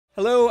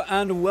Hello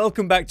and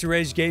welcome back to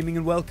Rage Gaming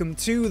and welcome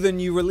to the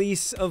new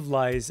release of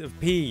Lies of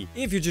P.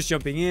 If you're just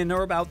jumping in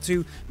or about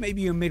to,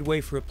 maybe you're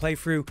midway through a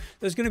playthrough,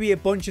 there's going to be a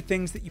bunch of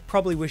things that you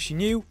probably wish you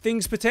knew,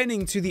 things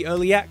pertaining to the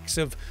early acts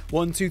of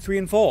 1, 2, 3,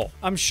 and 4.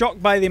 I'm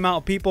shocked by the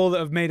amount of people that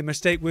have made a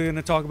mistake we're going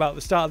to talk about at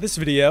the start of this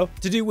video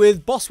to do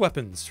with boss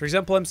weapons. For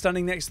example, I'm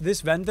standing next to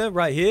this vendor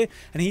right here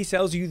and he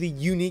sells you the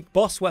unique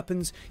boss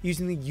weapons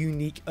using the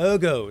unique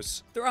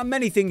ergos. There are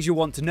many things you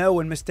want to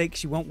know and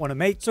mistakes you won't want to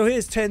make, so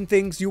here's 10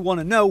 things you want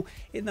to know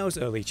in those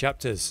early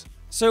chapters.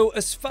 So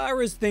as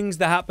far as things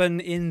that happen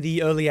in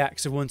the early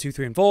acts of 1, 2,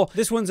 3, and 4,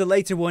 this one's a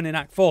later one in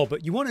Act 4,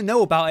 but you want to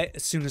know about it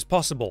as soon as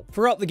possible.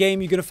 Throughout the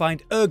game, you're going to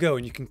find ergo,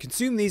 and you can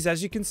consume these,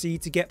 as you can see,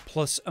 to get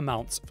plus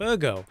amounts of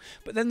ergo.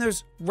 But then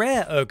there's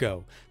rare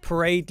ergo.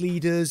 Parade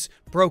Leaders,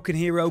 Broken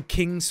Hero,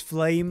 King's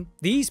Flame.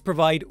 These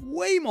provide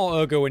way more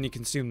ergo when you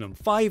consume them,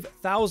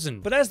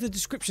 5,000. But as the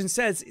description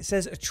says, it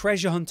says a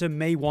treasure hunter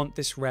may want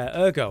this rare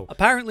ergo.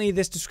 Apparently,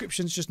 this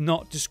description's just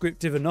not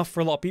descriptive enough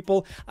for a lot of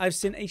people. I've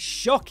seen a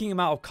shocking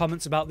amount of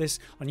comments about this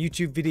on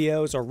YouTube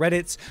videos or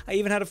Reddits. I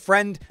even had a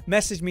friend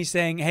message me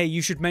saying, hey,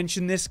 you should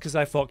mention this because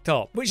I fucked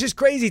up. Which is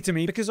crazy to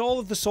me because all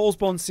of the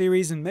Soulsborne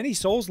series and many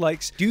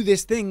Souls-likes do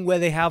this thing where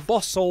they have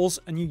boss souls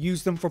and you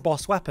use them for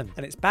boss weapon.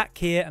 And it's back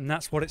here and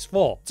that's what it's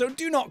for. So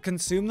do not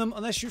consume them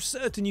unless you're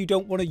certain you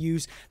don't want to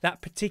use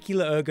that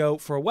particular ergo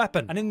for a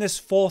weapon. And in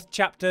this 4th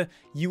chapter,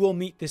 you will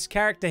meet this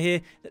character here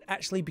that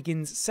actually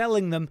begins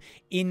selling them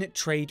in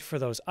trade for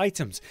those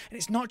items. And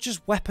it's not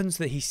just weapons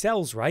that he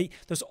sells, right?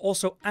 There's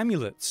also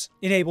amulets.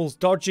 Enables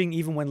dodging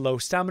even when low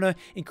stamina,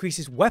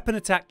 increases weapon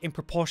attack in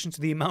proportion to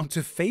the amount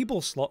of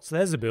fable slots.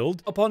 There's a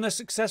build. Upon a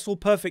successful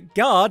perfect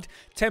guard,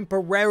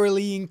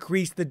 temporarily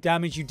increase the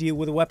damage you deal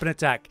with a weapon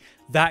attack.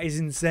 That is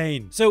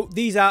insane. So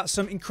these are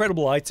some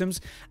incredible items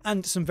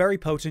and some very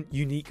potent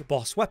unique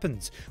boss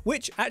weapons,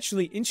 which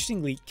actually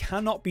interestingly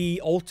cannot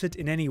be altered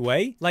in any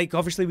way. Like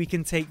obviously we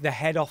can take the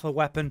head off a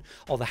weapon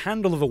or the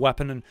handle of a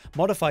weapon and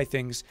modify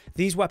things.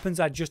 These weapons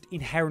are just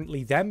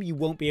inherently them. You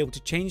won't be able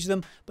to change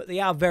them, but they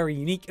are very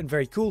unique and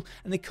very cool,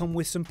 and they come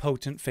with some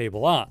potent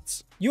fable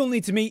arts. You'll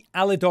need to meet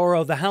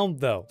Alidoro the Hound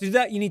though. To do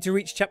that, you need to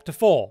reach chapter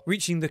 4,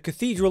 reaching the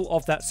cathedral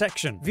of that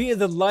section. Via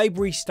the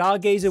library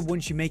stargazer,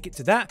 once you make it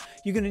to that,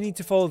 you're going to need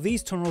to follow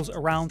these tunnels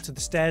around to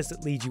the stairs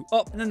that lead you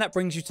up, and then that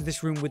brings you to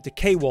this room with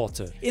decay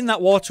water. In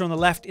that water on the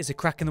left is a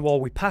crack in the wall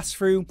we pass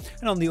through,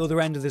 and on the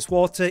other end of this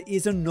water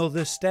is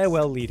another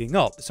stairwell leading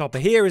up. The top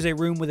of here is a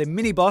room with a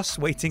mini-boss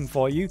waiting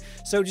for you,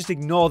 so just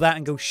ignore that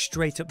and go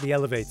straight up the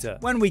elevator.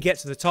 When we get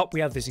to the top,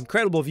 we have this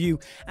incredible view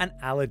and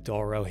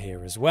Alidoro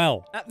here as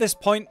well. At this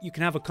point, you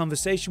can have a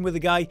conversation with the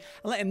guy and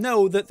let him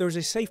know that there is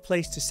a safe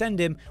place to send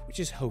him, which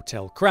is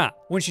Hotel Krat.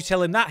 Once you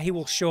tell him that, he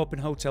will show up in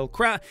Hotel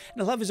Krat and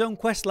he'll have his own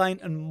quest line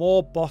and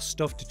more boss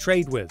stuff to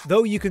trade with,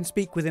 though you can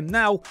speak with him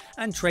now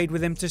and trade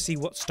with him to see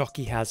what stock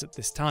he has at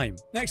this time.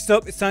 Next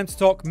up, it's time to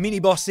talk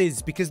mini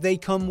bosses because they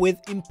come with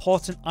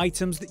important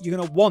items that you're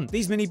going to want.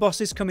 These mini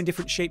bosses come in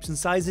different shapes and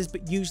sizes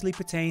but usually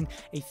pertain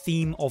a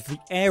theme of the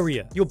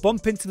area. You'll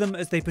bump into them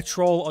as they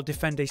patrol or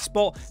defend a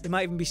spot. They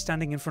might even be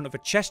standing in front of a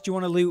chest you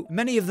want to loot.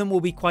 Many of them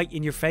will be quite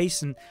in your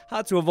face and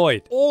hard to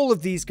avoid. All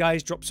of these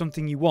guys drop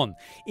something you want,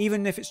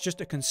 even if it's just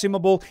a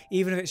consumable,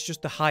 even if it's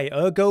just a high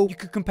ergo. You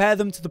could compare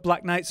them to the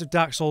Black Knights of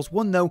Dark Souls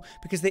 1 though,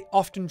 because they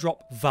often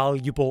drop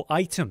valuable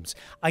items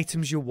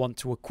you'll want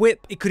to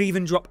equip. It could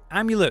even drop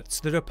amulets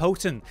that are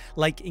potent,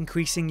 like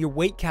increasing your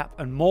weight cap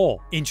and more.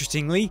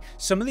 Interestingly,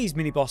 some of these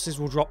mini bosses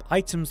will drop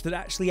items that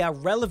actually are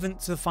relevant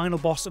to the final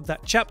boss of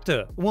that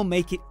chapter and will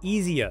make it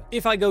easier.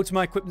 If I go to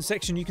my equipment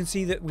section, you can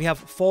see that we have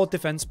 4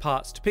 defense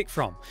parts to pick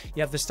from.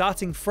 You have the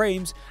starting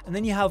frames, and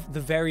then you have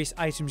the various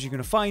items you're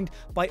going to find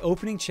by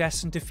opening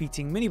chests and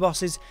defeating mini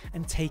bosses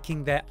and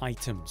taking their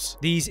items.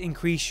 These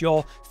increase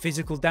your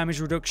physical damage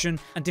reduction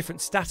and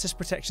different status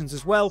protections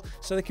as well,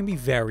 so they can be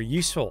very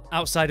useful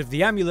outside of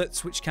the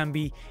amulets, which can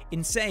be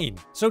insane.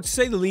 So to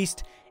say the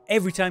least,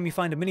 every time you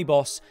find a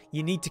mini-boss,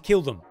 you need to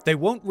kill them. They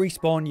won't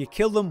respawn, you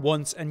kill them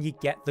once and you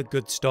get the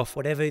good stuff,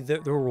 whatever the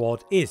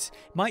reward is.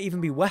 It might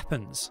even be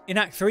weapons. In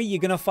Act 3,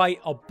 you're going to fight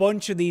a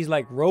bunch of these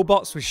like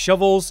robots with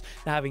shovels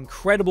that have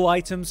incredible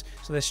items,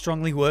 so they're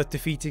strongly worth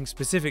defeating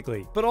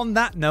specifically. But on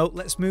that note,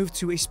 let's move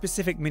to a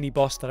specific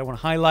mini-boss that I want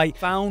to highlight,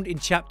 found in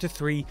Chapter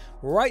 3,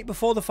 right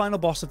before the final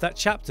boss of that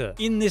chapter.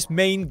 In this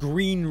main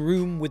green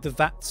room with the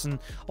vats and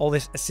all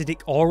this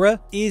acidic aura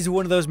is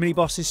one of those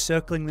mini-bosses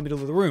circling the middle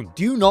of the room.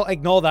 Do not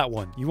ignore that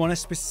one. You want to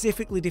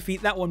specifically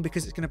defeat that one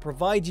because it's going to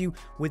provide you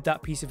with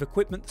that piece of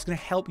equipment that's going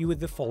to help you with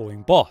the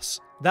following boss.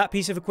 That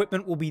piece of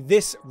equipment will be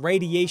this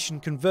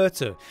radiation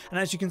converter, and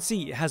as you can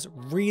see, it has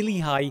really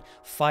high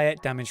fire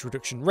damage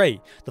reduction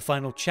rate. The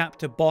final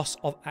chapter boss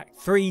of Act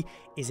 3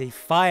 is a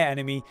fire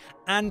enemy,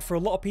 and for a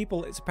lot of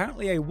people, it's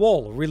apparently a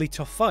wall, a really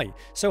tough fight.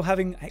 So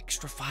having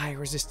extra fire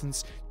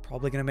resistance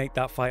probably going to make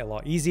that fight a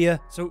lot easier.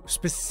 So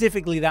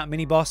specifically that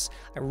mini boss,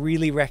 I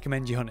really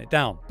recommend you hunt it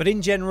down. But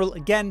in general,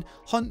 again,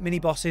 hunt mini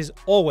bosses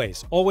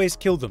always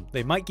kill them.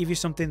 They might give you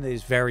something that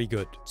is very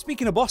good.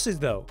 Speaking of bosses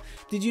though,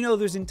 did you know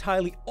there's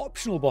entirely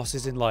optional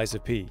bosses in Lies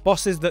of P?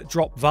 Bosses that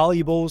drop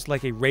valuables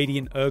like a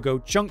radiant ergo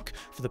chunk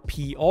for the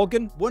P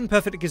organ. One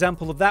perfect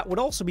example of that would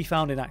also be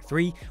found in Act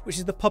 3, which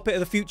is the Puppet of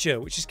the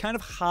Future, which is kind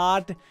of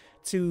hard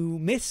to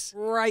miss.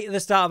 Right at the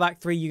start of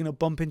Act 3, you're going to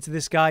bump into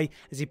this guy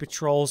as he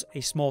patrols a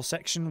small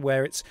section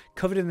where it's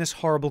covered in this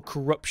horrible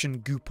corruption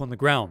goop on the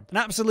ground. An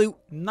absolute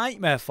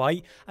nightmare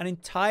fight, and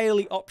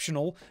entirely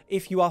optional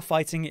if you are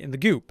fighting it in the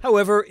goop.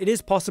 However, it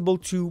is possible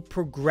to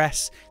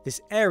progress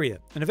this area,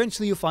 and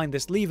eventually you'll find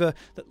this lever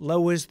that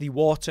lowers the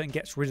water and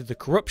gets rid of the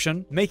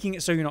corruption, making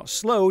it so you're not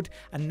slowed,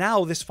 and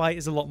now this fight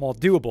is a lot more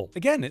doable.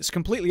 Again, it's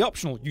completely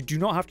optional. You do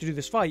not have to do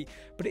this fight,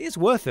 but it is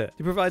worth it.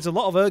 It provides a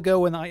lot of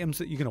ergo and items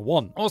that you're going to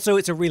want. Also,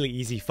 it's a really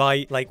easy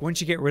fight. Like,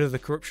 once you get rid of the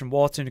corruption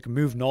water and you can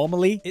move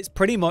normally, it's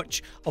pretty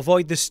much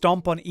avoid the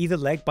stomp on either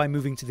leg by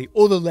moving to the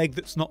other leg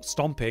that's not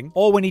stomping,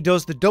 or when he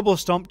does the double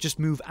stomp, just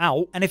move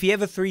out. And if he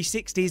ever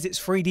 360s, it's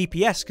free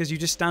DPS because you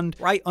just stand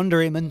right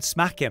under him and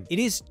smack him. It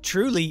is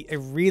truly a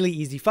really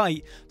easy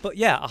fight, but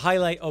yeah, a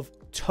highlight of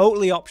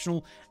totally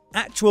optional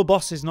actual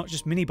bosses, not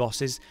just mini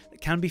bosses, that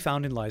can be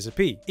found in Lies of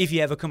P. If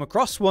you ever come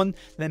across one,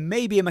 there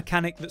may be a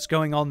mechanic that's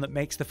going on that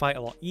makes the fight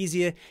a lot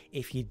easier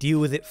if you deal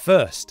with it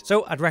first.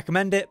 So I'd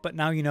recommend it, but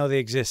now you know they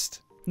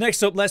exist.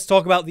 Next up, let's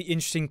talk about the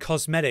interesting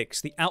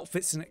cosmetics, the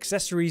outfits and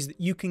accessories that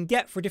you can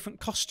get for different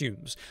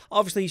costumes.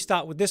 Obviously, you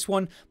start with this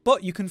one,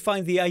 but you can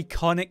find the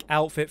iconic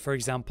outfit, for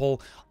example,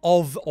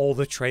 of all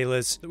the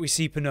trailers that we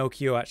see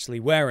Pinocchio actually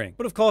wearing.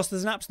 But of course,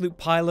 there's an absolute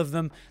pile of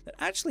them that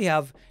actually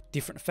have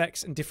different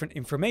effects and different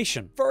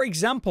information. For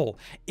example,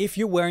 if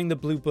you're wearing the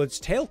Blue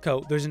Blood's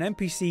tailcoat, there's an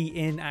NPC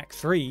in Act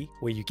 3,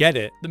 where you get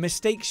it, that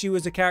mistakes you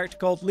as a character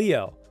called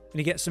Leo. And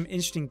you get some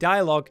interesting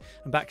dialogue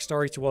and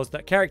backstory towards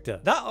that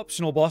character. That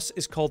optional boss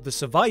is called the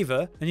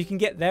Survivor, and you can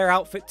get their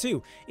outfit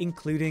too,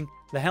 including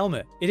the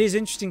helmet. It is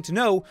interesting to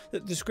know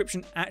that the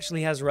description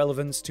actually has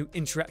relevance to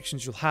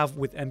interactions you'll have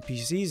with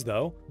NPCs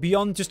though,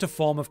 beyond just a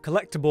form of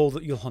collectible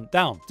that you'll hunt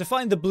down. To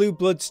find the Blue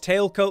Blood's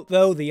tailcoat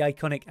though, the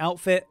iconic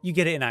outfit, you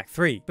get it in Act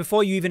 3.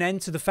 Before you even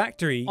enter the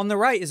factory, on the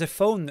right is a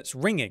phone that's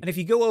ringing, and if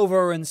you go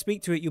over and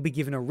speak to it, you'll be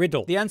given a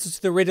riddle. The answer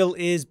to the riddle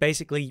is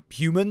basically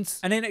humans,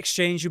 and in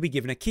exchange you'll be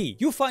given a key.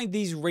 You'll find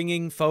these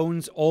ringing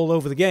phones all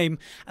over the game,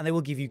 and they will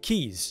give you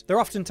keys.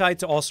 They're often tied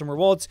to awesome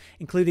rewards,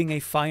 including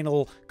a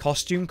final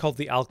costume called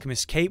the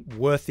Alchemist Cape,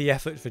 worth the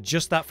effort for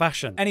just that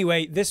fashion.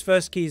 Anyway, this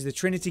first key is the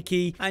Trinity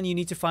key, and you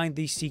need to find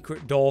the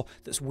secret door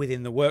that's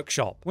within the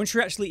workshop. Once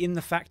you're actually in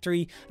the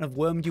factory and have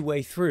wormed your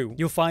way through,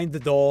 you'll find the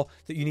door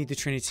that you need the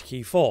Trinity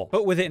key for.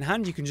 But with it in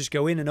hand, you can just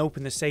go in and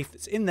open the safe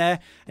that's in there,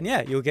 and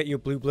yeah, you'll get your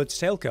Blue Blood's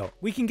tailcoat.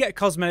 We can get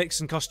cosmetics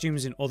and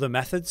costumes in other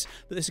methods,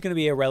 but this is going to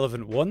be a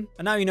relevant one.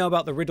 And now you know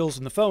about the riddles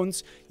and the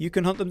phones, you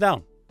can hunt them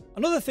down.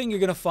 Another thing you're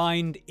going to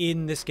find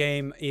in this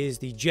game is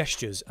the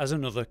gestures as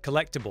another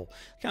collectible.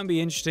 It can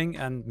be interesting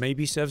and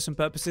maybe serve some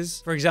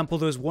purposes. For example,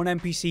 there was one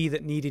NPC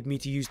that needed me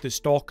to use the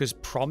Stalker's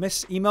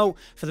Promise emote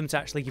for them to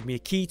actually give me a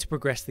key to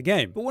progress the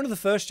game. But one of the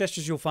first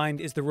gestures you'll find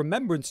is the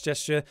remembrance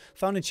gesture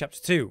found in Chapter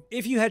 2.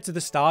 If you head to the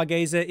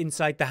Stargazer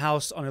inside the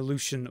house on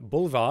Illusion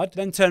Boulevard,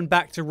 then turn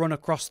back to run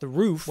across the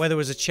roof where there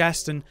was a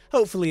chest and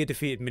hopefully a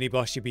defeated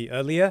mini-boss you beat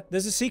earlier,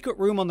 there's a secret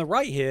room on the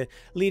right here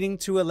leading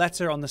to a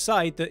letter on the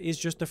side that is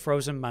just a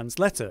frozen man's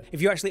letter.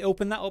 If you actually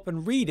open that up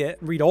and read it,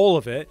 read all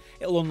of it,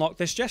 it'll unlock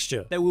this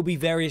gesture. There will be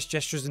various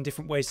gestures and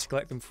different ways to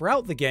collect them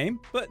throughout the game,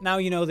 but now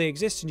you know they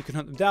exist and you can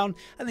hunt them down,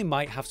 and they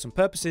might have some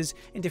purposes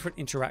in different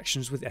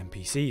interactions with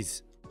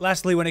NPCs.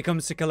 Lastly, when it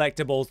comes to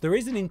collectibles, there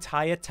is an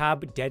entire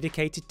tab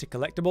dedicated to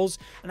collectibles,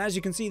 and as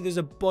you can see, there's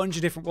a bunch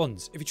of different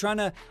ones. If you're trying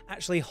to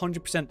actually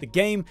 100% the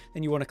game,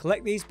 then you want to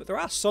collect these, but there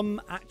are some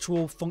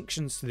actual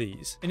functions to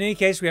these. In any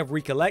case, we have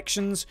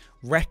recollections,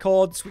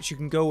 records, which you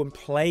can go and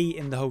play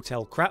in the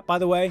hotel crap, by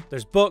the way.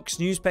 There's books,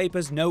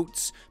 newspapers,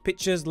 notes,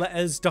 pictures,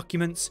 letters,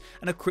 documents,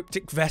 and a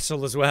cryptic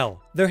vessel as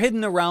well. They're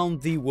hidden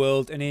around the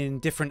world and in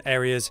different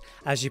areas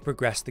as you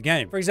progress the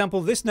game. For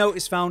example, this note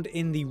is found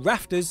in the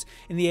rafters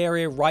in the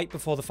area right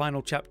before the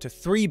final Chapter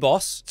 3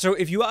 boss. So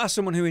if you are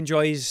someone who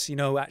enjoys, you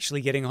know,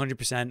 actually getting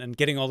 100% and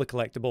getting all the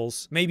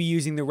collectibles, maybe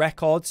using the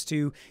records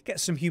to get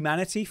some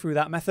humanity through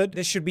that method,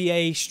 this should be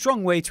a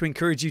strong way to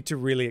encourage you to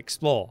really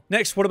explore.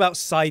 Next, what about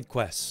side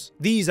quests?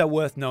 These are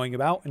worth knowing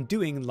about and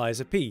doing in Lies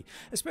of P,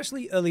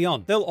 especially early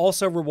on. They'll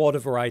also reward a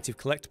variety of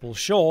collectibles,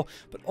 sure,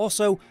 but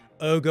also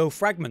ergo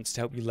fragments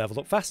to help you level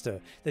up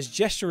faster. There's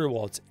gesture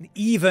rewards, and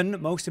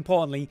even, most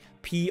importantly,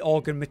 P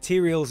organ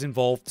materials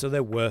involved, so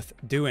they're worth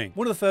doing.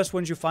 One of the first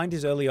ones you'll find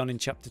is early on in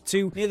Chapter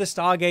 2, near the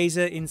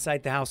Stargazer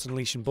inside the house on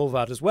Elysian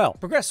Boulevard as well.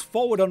 Progress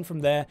forward on from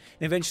there,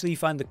 and eventually you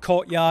find the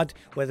courtyard,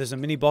 where there's a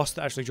mini-boss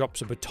that actually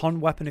drops a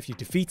baton weapon if you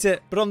defeat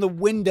it. But on the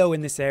window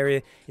in this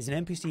area is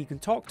an NPC you can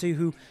talk to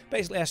who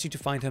basically asks you to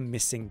find her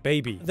missing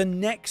baby. The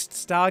next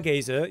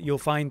Stargazer, you'll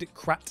find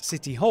Krat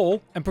City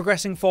Hall, and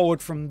progressing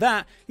forward from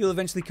that, you'll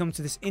eventually come come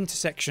to this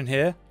intersection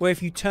here, where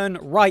if you turn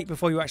right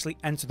before you actually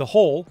enter the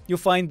hall, you'll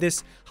find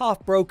this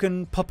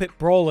half-broken puppet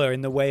brawler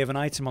in the way of an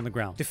item on the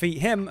ground. Defeat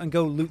him and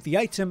go loot the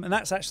item, and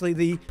that's actually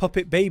the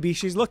puppet baby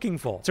she's looking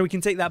for. So we can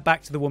take that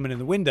back to the woman in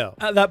the window.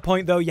 At that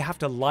point, though, you have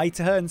to lie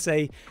to her and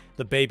say,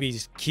 the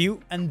baby's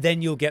cute, and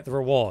then you'll get the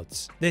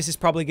rewards. This is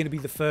probably going to be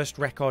the first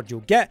record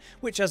you'll get,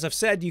 which, as I've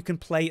said, you can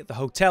play at the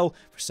hotel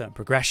for certain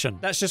progression.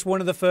 That's just one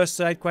of the first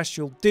side quests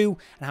you'll do,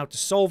 and how to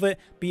solve it.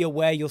 Be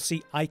aware you'll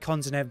see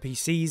icons and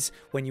NPCs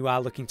when you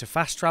are looking to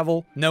fast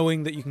travel,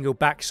 knowing that you can go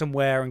back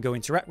somewhere and go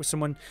interact with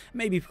someone,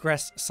 maybe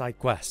progress a side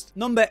quest.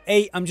 Number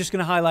 8, I'm just going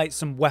to highlight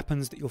some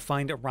weapons that you'll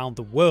find around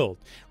the world.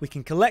 We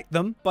can collect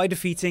them by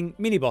defeating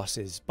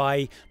mini-bosses,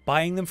 by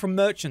buying them from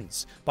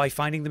merchants, by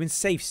finding them in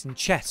safes and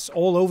chests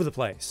all over the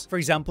place. For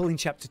example, in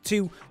chapter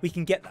 2, we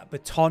can get that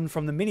baton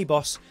from the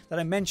mini-boss that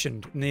I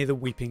mentioned near the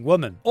Weeping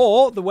Woman.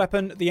 Or the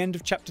weapon at the end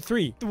of chapter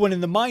 3, the one in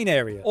the mine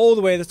area. All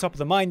the way at the top of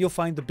the mine, you'll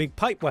find the big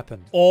pipe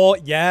weapon. Or,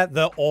 yeah,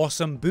 the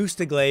awesome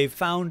booster glaive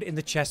found in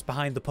the chest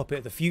behind the Puppet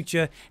of the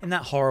Future in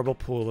that horrible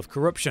pool of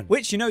corruption.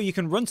 Which, you know, you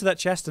can run to that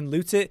chest and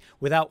loot it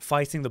without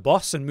fighting the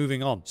boss and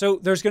moving on. So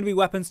there's going to be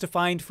weapons to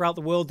find throughout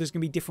the world. There's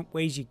going to be different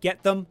ways you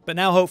get them. But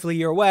now hopefully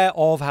you're aware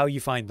of how you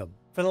find them.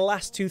 For the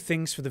last 2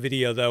 things for the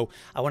video though,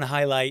 I want to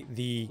highlight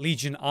the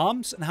Legion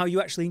arms and how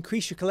you actually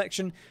increase your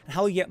collection and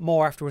how you get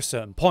more after a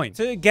certain point.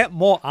 To get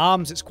more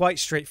arms, it's quite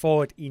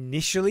straightforward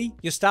initially.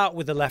 You start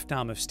with the left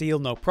arm of steel,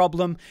 no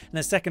problem, and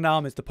the second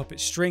arm is the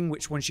puppet string,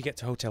 which once you get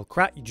to Hotel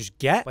Krat, you just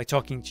get by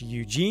talking to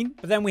Eugene.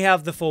 But then we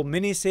have the full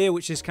minis here,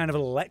 which is kind of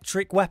an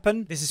electric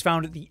weapon. This is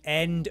found at the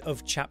end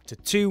of chapter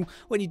 2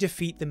 when you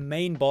defeat the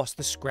main boss,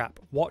 the Scrap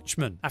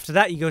Watchman. After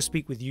that, you go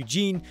speak with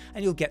Eugene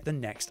and you'll get the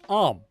next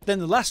arm. Then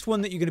the last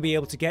one that you're going to be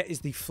able to get is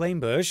the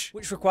Flameburge,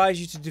 which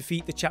requires you to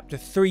defeat the chapter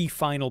 3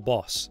 final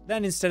boss.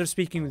 Then instead of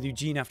speaking with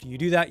Eugene after you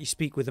do that, you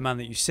speak with the man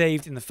that you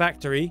saved in the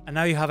factory, and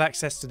now you have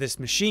access to this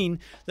machine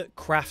that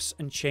crafts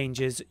and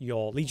changes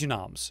your Legion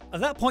arms. At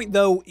that point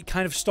though, it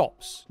kind of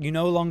stops. You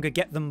no longer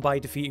get them by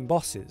defeating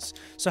bosses.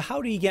 So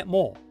how do you get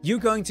more? You're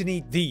going to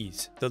need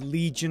these, the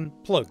Legion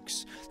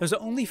plugs. There's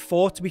only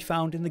 4 to be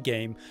found in the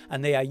game,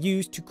 and they are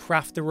used to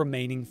craft the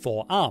remaining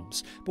 4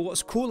 arms. But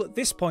what's cool at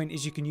this point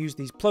is you can use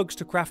these plugs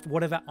to craft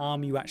whatever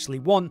arm you actually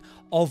want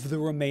of the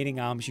remaining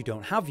arms you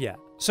don't have yet.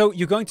 So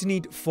you're going to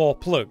need 4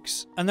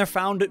 plugs, and they're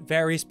found at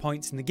various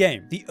points in the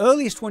game. The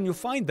earliest one you'll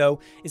find though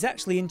is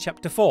actually in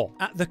chapter 4,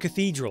 at the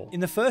cathedral. In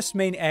the first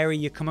main area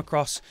you come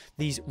across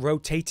these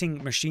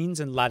rotating machines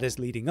and ladders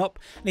leading up,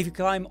 and if you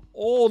climb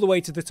all the way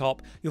to the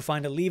top, you'll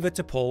find a lever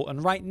to pull,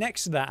 and right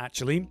next to that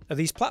actually are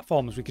these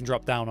platforms we can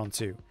drop down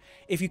onto.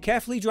 If you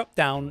carefully drop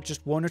down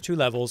just 1 or 2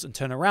 levels and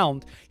turn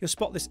around, you'll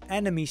spot this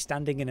enemy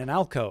standing in an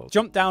alcove.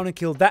 Jump down and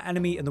kill that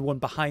enemy and the one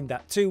behind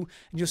that too,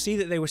 and you'll see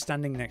that they were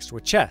standing next to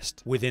a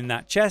chest. Within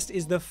that chest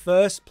is the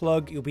first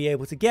plug you'll be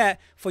able to get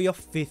for your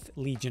 5th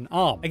Legion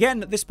arm.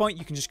 Again, at this point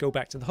you can just go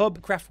back to the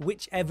hub, craft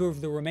whichever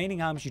of the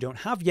remaining arms you don't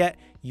have yet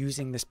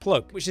using this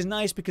plug, which is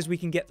nice because we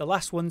can get the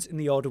last ones in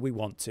the order we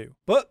want to.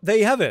 But there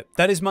you have it.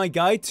 That is my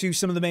guide to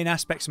some of the main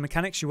aspects and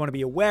mechanics you want to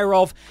be aware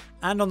of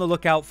and on the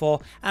lookout for,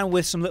 and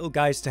with some little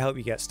guides to help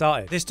you get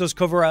started. This does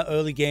cover our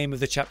early game of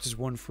the chapters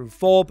 1 through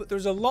 4, but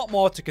there's a lot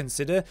more to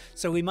consider,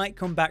 so we might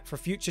come back for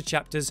future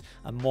chapters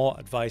and more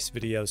advice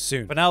videos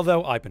soon. For now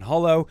though, I've been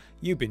Hollow,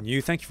 you've been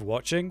you, thank you for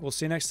watching, we'll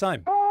see you next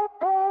time.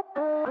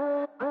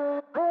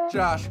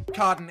 Josh,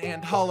 Cotton,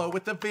 and Hollow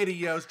with the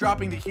videos,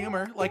 dropping the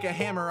humor like a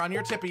hammer on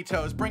your tippy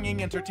toes,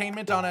 bringing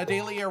entertainment on a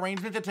daily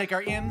arrangement to take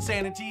our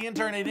insanity and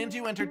turn it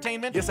into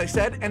entertainment. Yes, I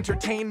said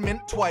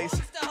entertainment twice,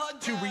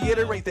 to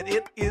reiterate that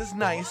it is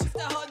nice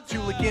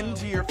to look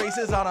into your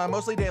faces on a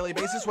mostly daily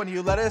basis when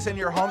you let us in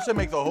your homes to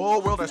make the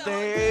whole world a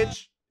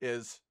stage.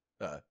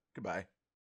 Goodbye.